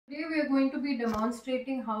Today we are going to be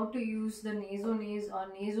demonstrating how to use the nasonase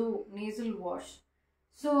or nasal wash.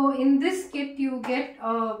 So in this kit you get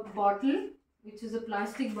a bottle, which is a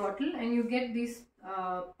plastic bottle, and you get these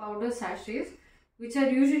powder sachets, which are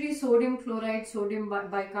usually sodium chloride, sodium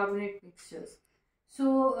bicarbonate mixtures.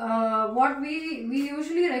 So what we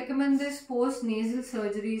usually recommend this post nasal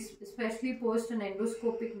surgeries, especially post an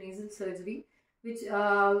endoscopic nasal surgery, which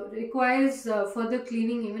requires further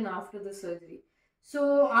cleaning even after the surgery.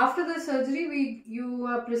 So after the surgery, you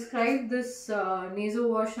are prescribed this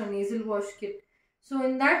nasal wash or nasal wash kit. So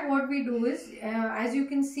in that, what we do is, as you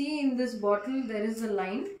can see in this bottle, there is a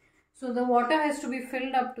line. So the water has to be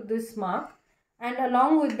filled up to this mark, and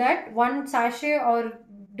along with that, one sachet, or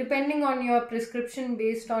depending on your prescription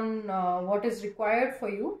based on what is required for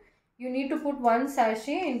you, you need to put one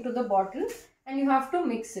sachet into the bottle and you have to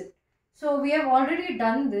mix it. So we have already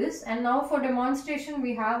done this, and now for demonstration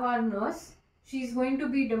we have our nurse. She's going to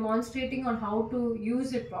be demonstrating on how to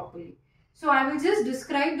use it properly. So I will just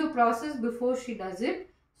describe the process before she does it.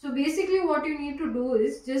 So basically what you need to do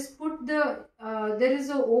is just put the, there is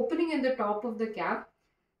an opening at the top of the cap.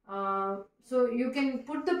 So you can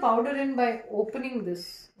put the powder in by opening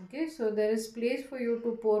this. Okay, so there is place for you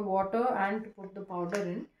to pour water and to put the powder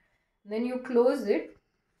in. Then you close it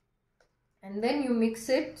and then you mix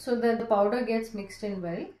it so that the powder gets mixed in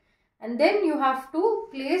well. And then you have to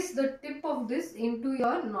place the tip of this into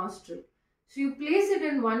your nostril. So you place it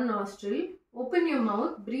in one nostril, open your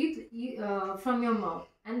mouth, breathe from your mouth,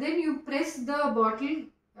 and then you press the bottle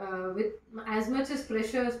with as much as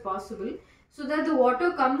pressure as possible, so that the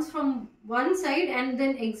water comes from one side and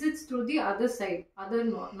then exits through the other side, other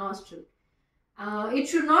nostril. It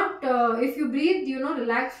should not, if you breathe,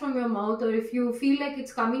 relax from your mouth, or if you feel like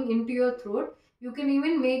it's coming into your throat, you can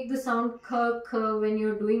even make the sound k when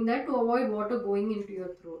you're doing that to avoid water going into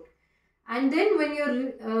your throat. And then when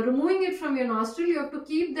you're removing it from your nostril, you have to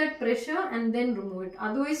keep that pressure and then remove it.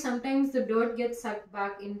 Otherwise, sometimes the dirt gets sucked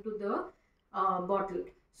back into the bottle.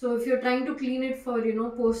 So if you're trying to clean it for,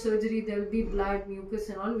 post-surgery, there will be blood, mucus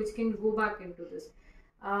and all, which can go back into this.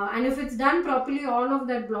 And if it's done properly, all of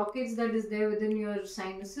that blockage that is there within your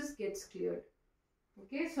sinuses gets cleared.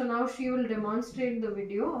 Okay, so now she will demonstrate the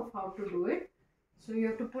video of how to do it. So you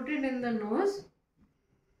have to put it in the nose,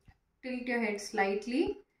 tilt your head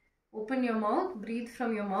slightly, open your mouth, breathe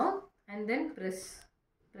from your mouth, and then press.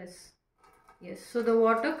 Yes, so the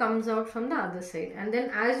water comes out from the other side, and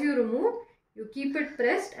then as you remove, you keep it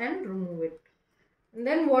pressed and remove it. And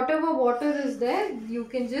then whatever water is there, you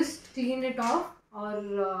can just clean it off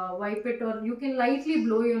or wipe it, or you can lightly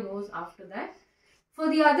blow your nose after that.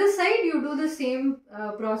 For the other side, you do the same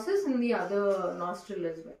process in the other nostril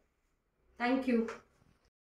as well. Thank you.